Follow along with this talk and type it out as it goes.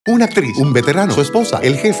Una actriz, un veterano, su esposa,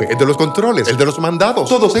 el jefe, el de los controles, el de los mandados.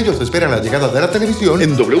 Todos ellos esperan la llegada de la televisión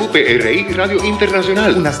en WPRI Radio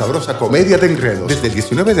Internacional. Una sabrosa comedia de enredos. Desde el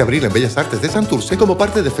 19 de abril en Bellas Artes de Santurce como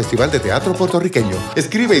parte del Festival de Teatro Puertorriqueño.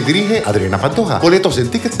 Escribe y dirige Adriana, Pantoja. Boletos en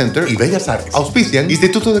Ticket Center y Bellas Artes. Auspician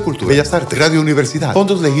Instituto de Cultura, Bellas Artes, Radio Universidad,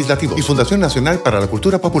 Fondos Legislativos y Fundación Nacional para la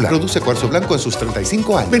Cultura Popular. Produce Cuarzo Blanco en sus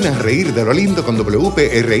 35 años. Ven a reír de lo lindo con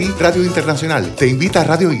WPRI Radio Internacional. Te invita a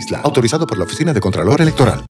Radio Isla. Autorizado por la Oficina de Contralor Electoral.